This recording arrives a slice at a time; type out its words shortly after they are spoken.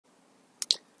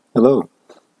Hello.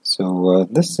 So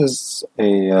this is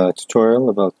a tutorial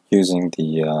about using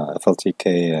the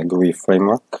FLTK GUI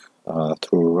framework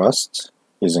through Rust,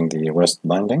 using the Rust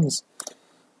bindings.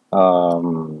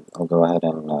 I'll go ahead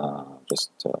and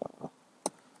just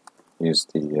use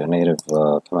the native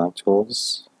command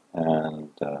tools and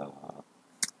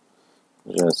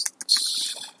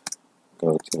just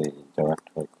go to the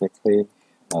directory quickly.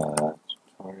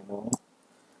 Tutorial,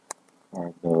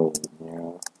 or go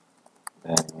new,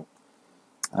 then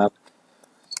app,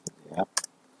 so the app,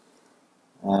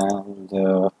 and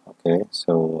okay,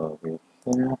 so we're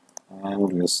here,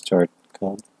 and we'll start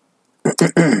code.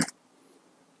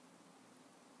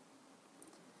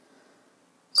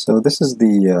 So this is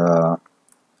the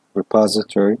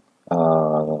repository.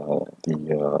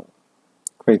 The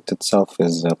crate itself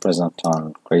is present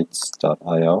on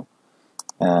crates.io,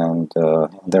 and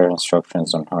there are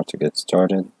instructions on how to get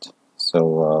started.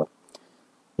 So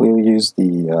we'll use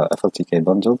the FLTK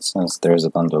bundled since there's a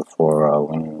bundle for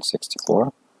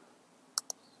Win64.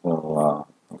 So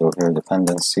go here,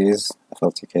 dependencies,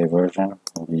 FLTK version.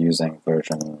 We'll be using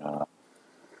version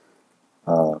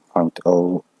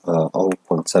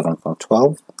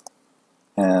 0.7.12,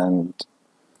 and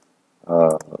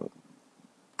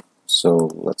so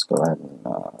let's go ahead and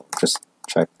just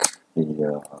check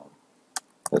the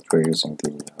that we're using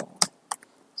the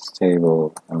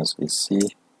stable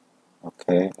msvc.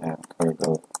 Okay, and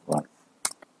cargo run.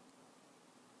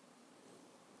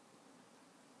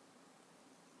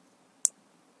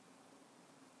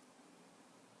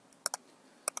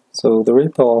 So the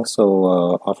repo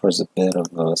also offers a bit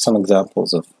of some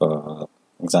examples of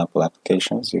example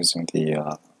applications using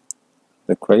the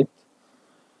crate,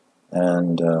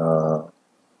 and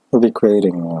we'll be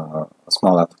creating a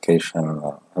small application,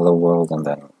 hello world, and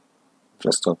then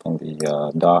just open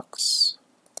the docs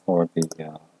for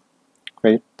the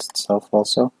crate itself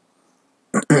also.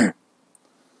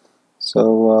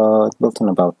 So it built in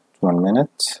about 1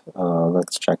 minute.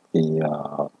 Let's check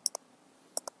the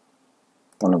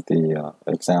one of the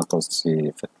examples to see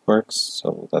if it works.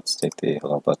 So let's take the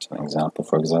hello button example,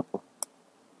 for example.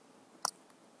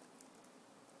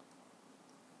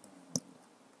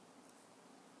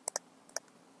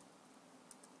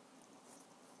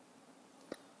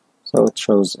 So it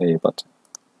shows a button.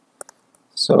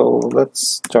 So let's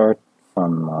start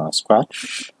from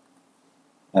scratch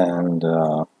and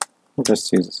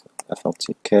just use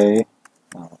FLTK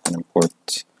and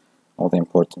import all the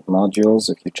important modules.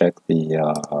 If you check the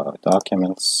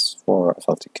documents for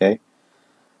FLTK,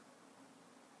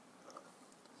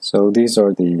 so these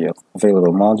are the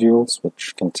available modules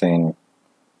which contain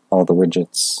all the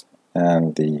widgets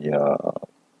and the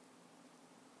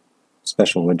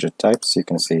special widget types. You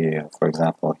can see, for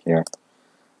example, here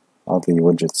all the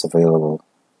widgets available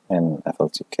in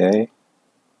FLTK.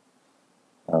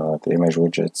 The image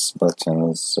widgets,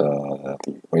 buttons,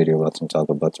 the radio button,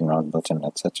 toggle button, round button,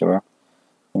 etc.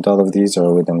 And all of these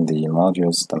are within the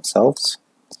modules themselves.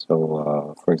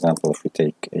 So, for example, if we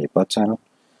take a button,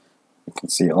 you can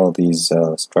see all these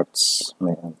structs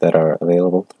that are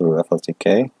available through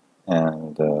FLTK,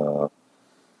 and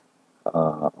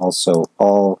also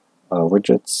all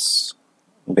widgets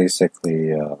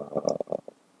basically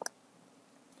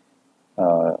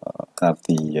have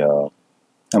the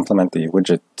implement the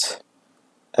widget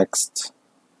text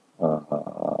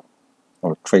or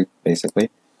trait basically.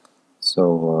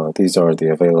 So these are the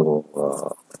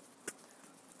available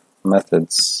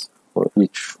methods for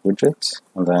each widget,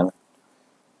 and then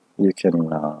you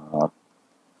can of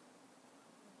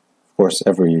course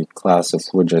every class of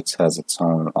widgets has its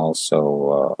own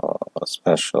also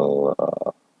special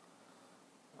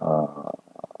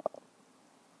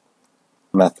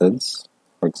methods.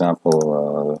 For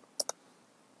example,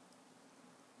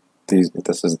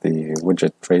 this is the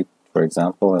widget trait, for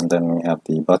example, and then we have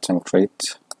the button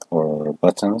trait or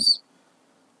buttons,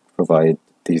 provide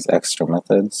these extra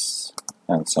methods,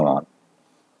 and so on.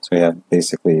 So we have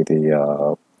basically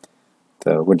the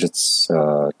widgets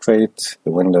trait,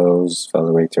 the windows,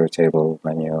 evaluator, table,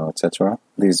 menu, etc.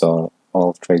 These are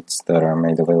all traits that are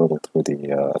made available through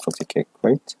the FLTK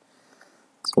crate.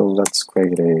 So let's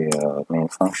create a main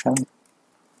function.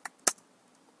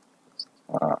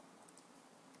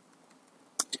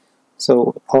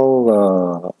 So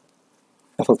all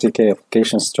FLTK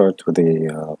applications start with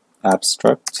the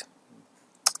abstract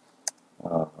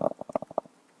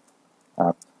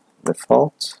app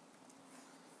default,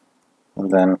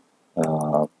 and then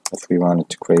if we wanted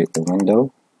to create the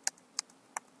window,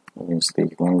 we'll use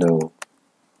the window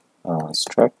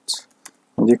struct,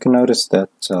 and you can notice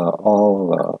that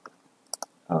all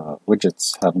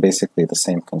widgets have basically the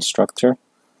same constructor.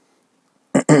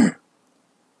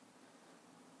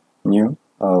 new,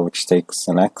 which takes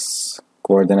an x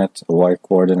coordinate, a y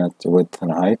coordinate, width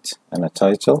and height, and a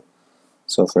title.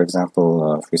 So for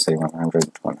example, if we say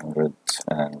 100, 100,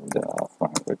 and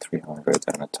 400, 300,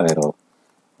 and a title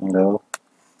window,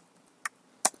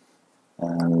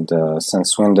 and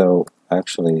since window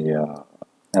actually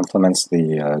implements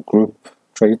the group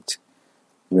trait,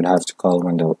 you would have to call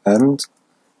window end.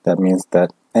 That means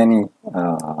that any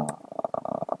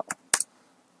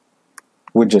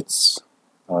widgets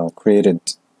created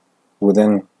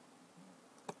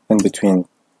in between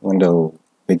window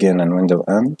begin and window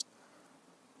end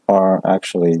are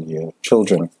actually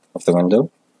children of the window,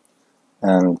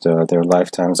 and their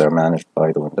lifetimes are managed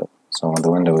by the window. So when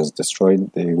the window is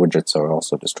destroyed, the widgets are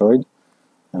also destroyed.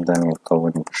 And then we'll call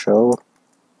window show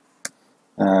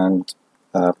and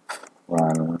app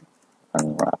run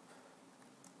unwrap.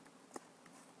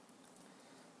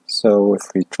 So if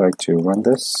we try to run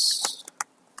this,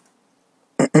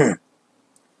 you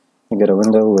get a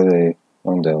window with a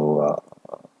window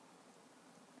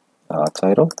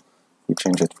title. We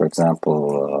change it, for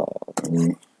example,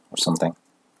 me or something.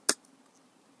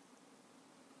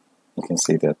 You can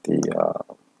see that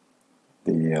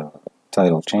the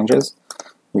title changes.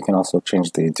 We can also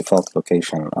change the default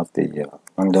location of the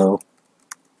window.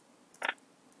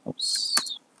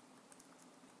 Oops.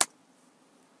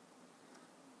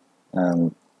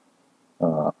 And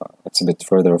it's a bit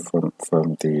further from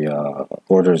the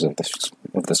borders of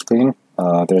the screen.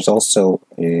 There's also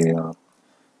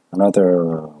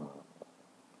another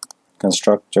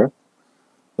constructor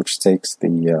which takes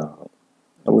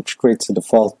which creates a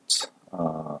default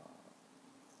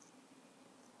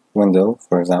window,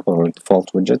 for example, or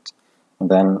default widget, and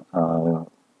then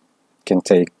can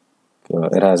take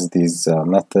it has these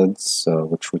methods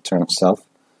which return self,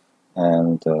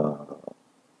 and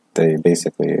they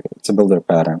basically, it's a builder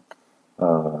pattern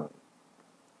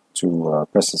to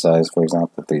precise, for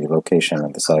example, the location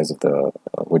and the size of the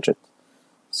widget.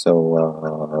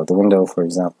 So the window, for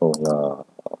example,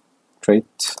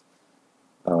 trait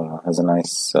has a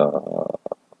nice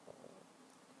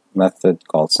method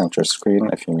called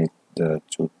centerscreen if you need to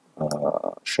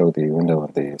show the window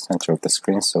in the center of the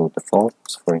screen. So default,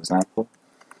 for example,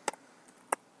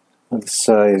 the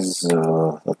size,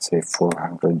 let's say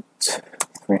 400,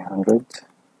 300,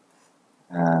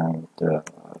 and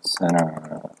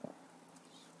center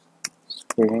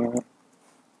screen.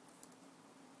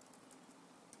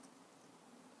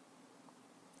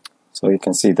 So you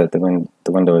can see that the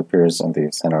window appears in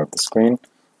the center of the screen. You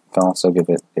can also give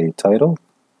it a title.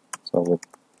 So with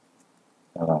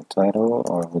title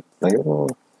or with label.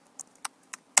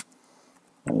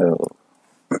 Hello.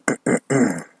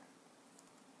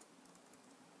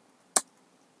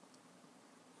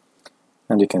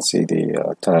 And you can see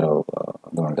the title of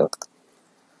the window.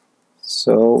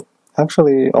 So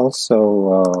actually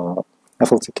also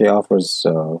FLTK offers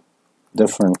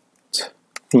different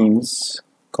themes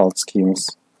called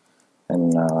schemes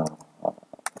in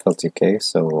FLTK.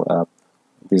 So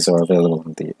these are available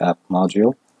in the app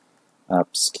module,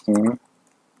 app scheme.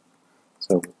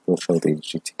 So we'll show the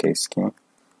GTK scheme.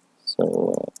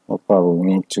 So we'll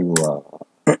probably need to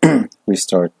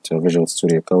restart Visual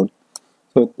Studio Code.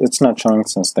 So it's not showing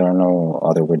since there are no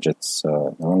other widgets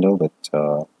in the window, but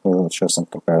we'll show some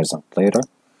comparison later.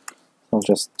 We'll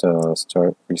just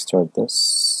restart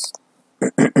this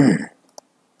to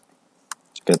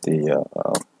get the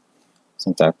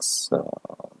syntax,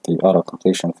 the auto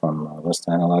completion from Rust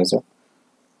Analyzer.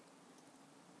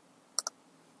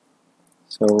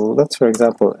 So let's, for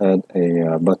example, add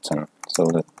a button. So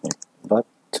let me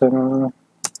button.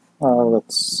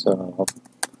 Let's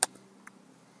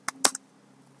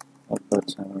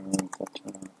button,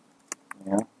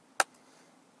 yeah,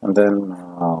 and then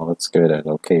let's give it a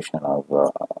location of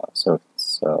so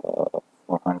it's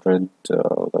 400.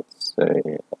 Let's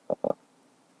say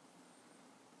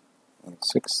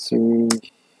 160,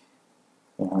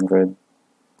 300,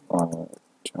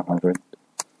 200,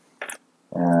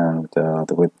 and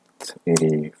the width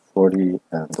 80, 40,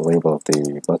 and the label of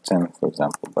the button, for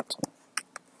example, button.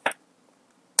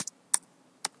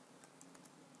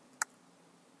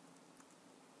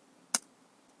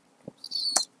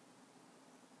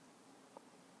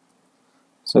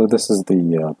 So this is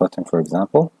the button, for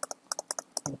example.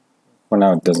 For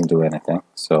now, it doesn't do anything.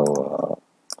 So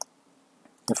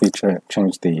if we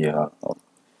change the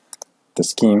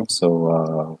scheme,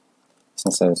 so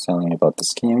since I was telling you about the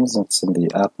schemes, it's in the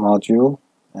app module,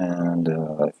 and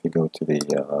if you go to the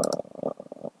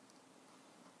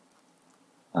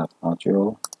app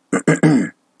module,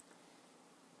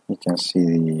 you can see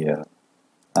the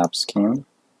app scheme,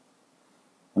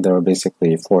 there are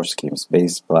basically 4 schemes: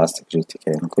 base, plastic, GTK,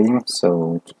 and clean.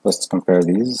 So let's compare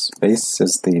these. Base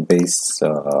is the base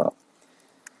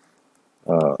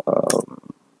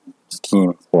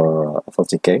scheme for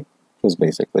FLTK, which is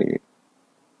basically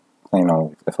plain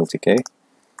old FLTK,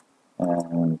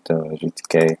 and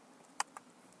GTK,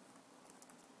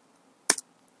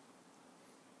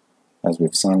 as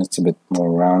we've seen, it's a bit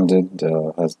more rounded,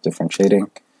 has different shading.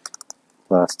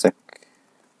 Plastic,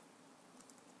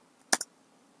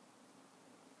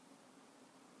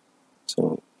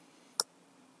 so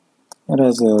it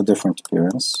has a different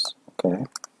appearance, okay.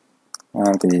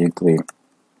 And the clean.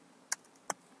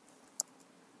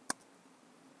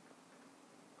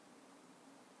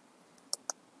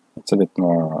 It's a bit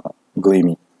more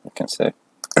gleamy, you can say.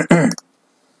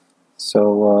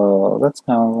 So let's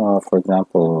now, for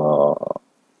example,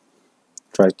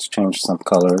 try to change some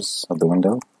colors of the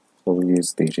window. So we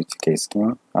use the GTK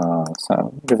scheme,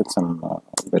 so give it some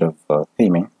bit of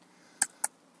theming.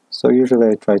 So usually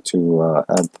I try to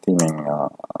add theming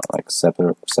like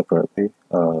separately.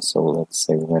 So let's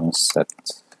say when set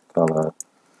color.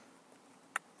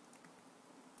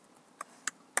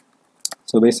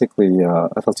 So basically,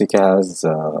 FLTK has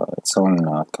its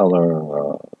own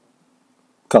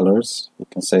colors. You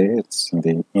can say it's in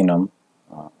the enum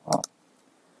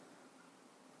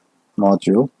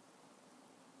module.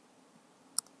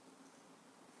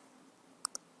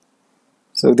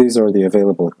 So these are the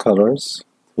available colors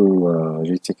through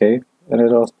GTK, and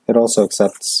it also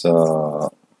accepts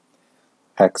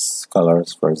hex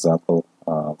colors, for example.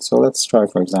 So let's try,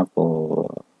 for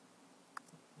example,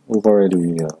 we've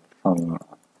already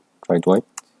tried white.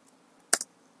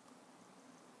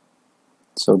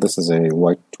 So this is a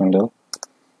white window,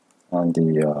 and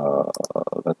the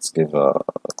let's give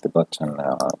the button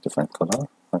a different color,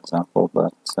 for example,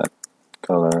 but set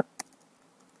color,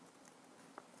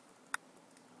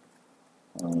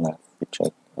 and if we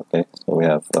check, okay, so we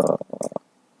have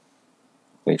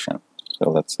quotation. So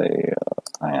let's say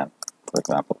cyan, for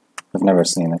example. I've never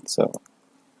seen it, so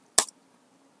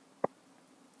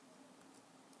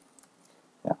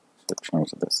yeah, so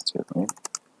change this to me.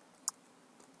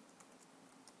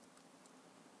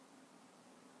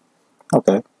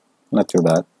 Okay, not too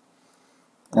bad.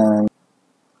 And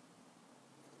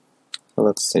so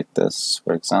let's take this,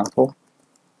 for example,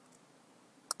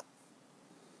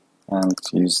 and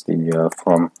use the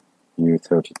from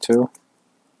U32.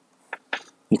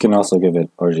 You can also give it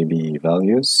RGB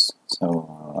values.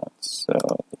 So let's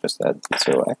just add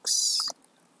 0x.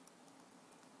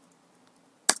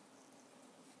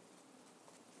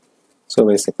 So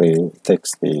basically, it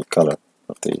takes the color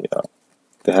of the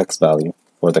hex value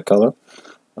for the color.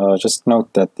 Just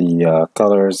note that the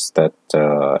colors that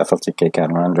FLTK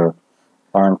can render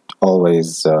aren't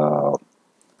always an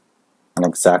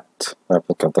exact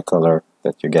replica of the color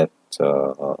that you get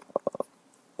for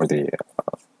the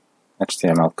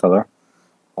HTML color,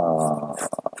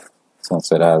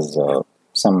 since it has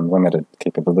some limited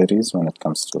capabilities when it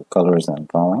comes to colors and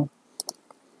drawing.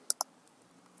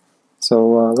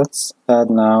 So let's add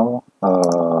now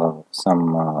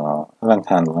some event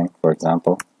handling, for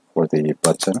example, for the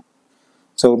button.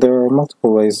 So there are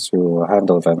multiple ways to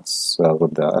handle events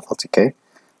with the FLTK.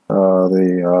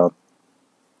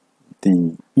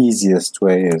 The easiest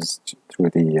way is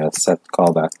through the set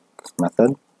callback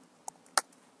method.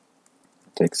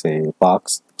 It takes a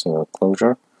boxed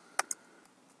closure.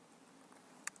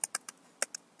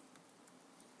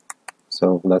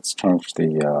 So let's change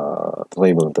the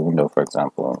label of the window, for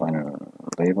example. When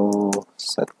label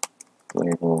set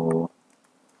label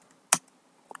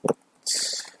quote.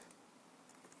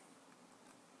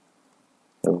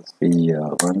 So if we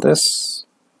run this,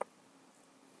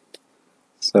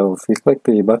 so if we click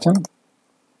the button,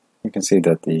 you can see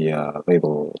that the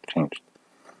label changed.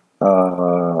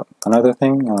 Another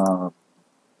thing,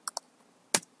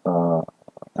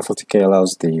 FLTK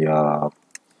allows the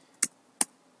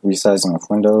resizing of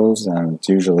windows, and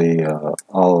usually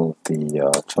all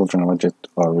the children widget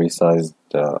are resized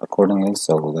accordingly.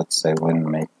 So let's say when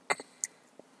make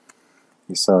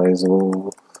resize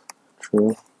all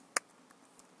true.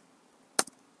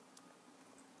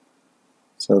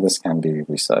 So this can be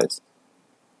resized.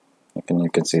 You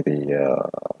can see the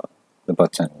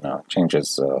button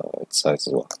changes its size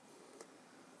as well.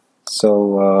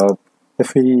 So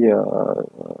if we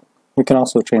can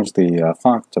also change the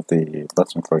font of the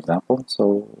button, for example.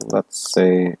 So let's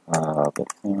say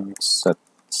set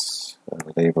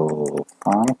label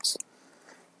font,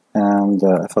 and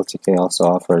FLTK also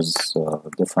offers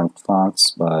different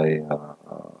fonts by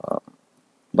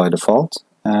default,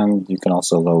 and you can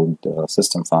also load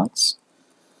system fonts.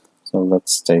 So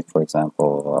let's take, for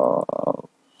example,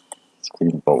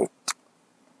 screen bold.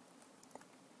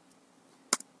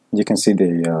 You can see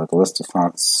the list of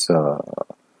fonts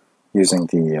using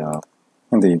the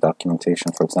in the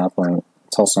documentation, for example, and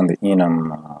it's also in the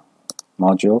enum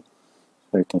module,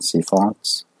 so you can see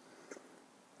fonts,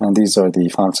 and these are the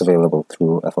fonts available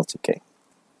through FLTK.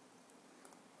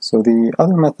 So the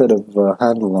other method of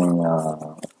handling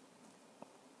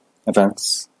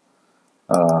events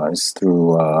is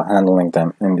through handling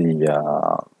them in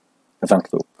the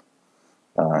event loop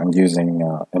and using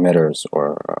emitters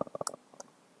or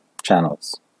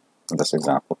channels in this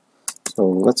example. So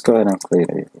let's go ahead and create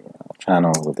a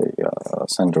channel with a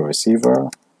sender receiver,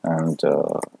 and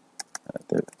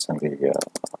it's in the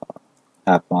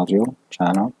app module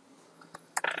channel,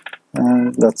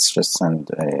 and let's just send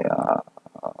a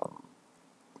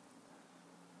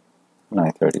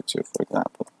 932, for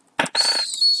example.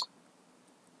 Oops.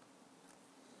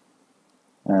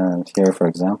 And here, for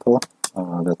example,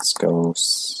 let's go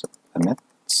emit,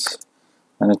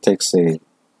 and it takes a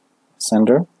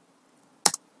sender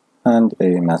and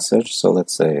a message. So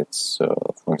let's say it's,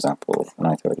 for example,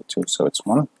 932, so it's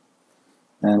 1.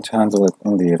 And to handle it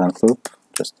in the event loop,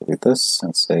 just delete this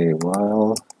and say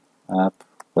while app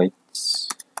waits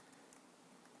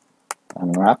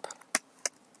unwrap,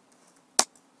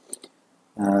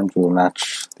 and we'll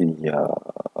match the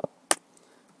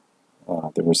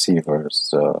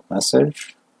receiver's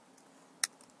message.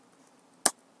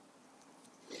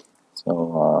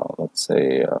 So let's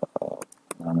say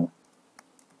none,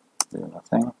 do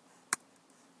nothing,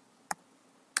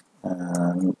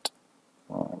 and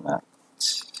format.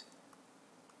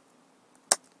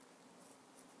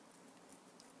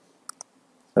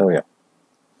 So yeah,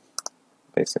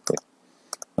 basically.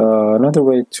 Another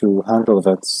way to handle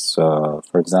events,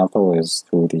 for example, is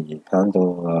through the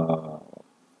handle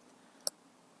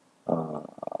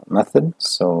method.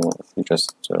 So if you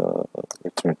just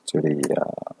return to the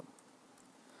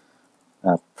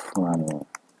app run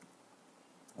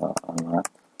unwrap,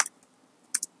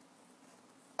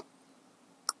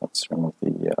 let's remove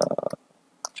the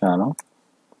channel.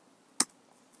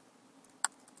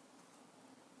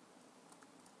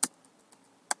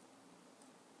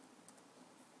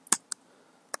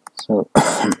 So,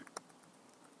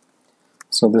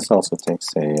 so this also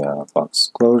takes a box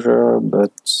closure,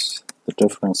 but the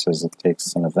difference is it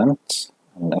takes an event,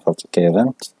 an FLTK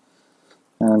event,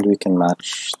 and we can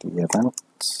match the event.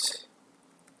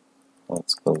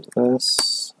 Let's close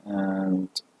this, and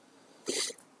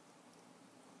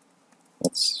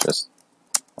let's just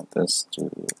add this to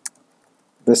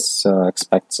this.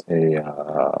 Expects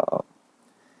a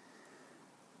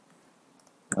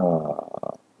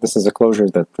this is a closure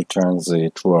that returns a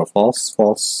true or false.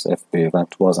 False if the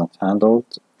event wasn't handled,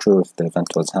 true if the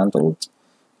event was handled.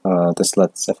 This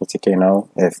lets FLTK know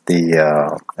if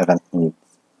the event needs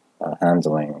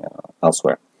handling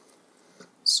elsewhere.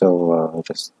 So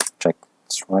just check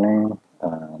it's running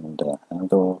and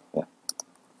handle. Yeah.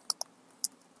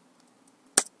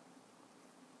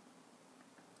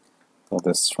 So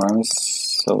this runs.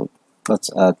 So let's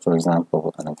add, for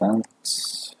example, an event.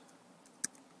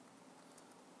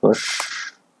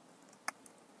 Push,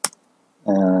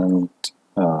 and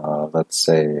let's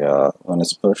say when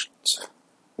it's pushed,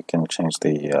 we can change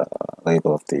the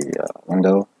label of the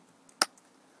window,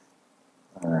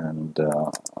 and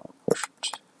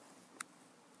pushed.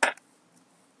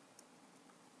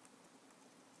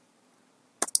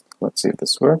 Let's see if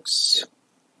this works,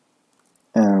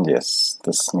 and yes,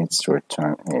 this needs to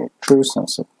return a true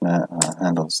since it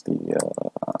handles the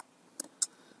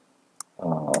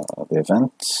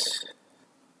event.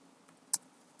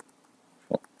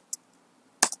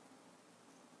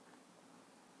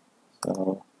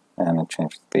 So, and it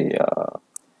changed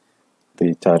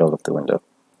the title of the window.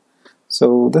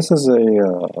 So this is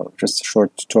just a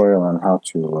short tutorial on how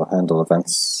to handle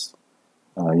events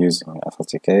using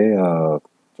FLTK.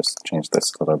 Just change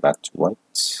this color back to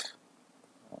white.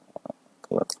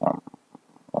 Color from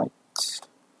white.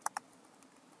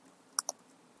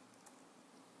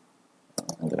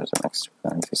 And there's an extra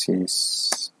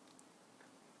parentheses.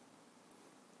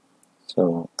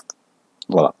 So,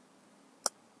 voila.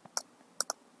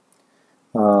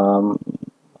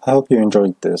 I hope you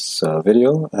enjoyed this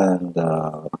video, and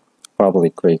probably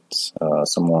create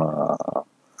some more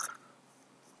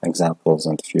examples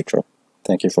in the future.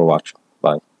 Thank you for watching.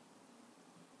 Bye.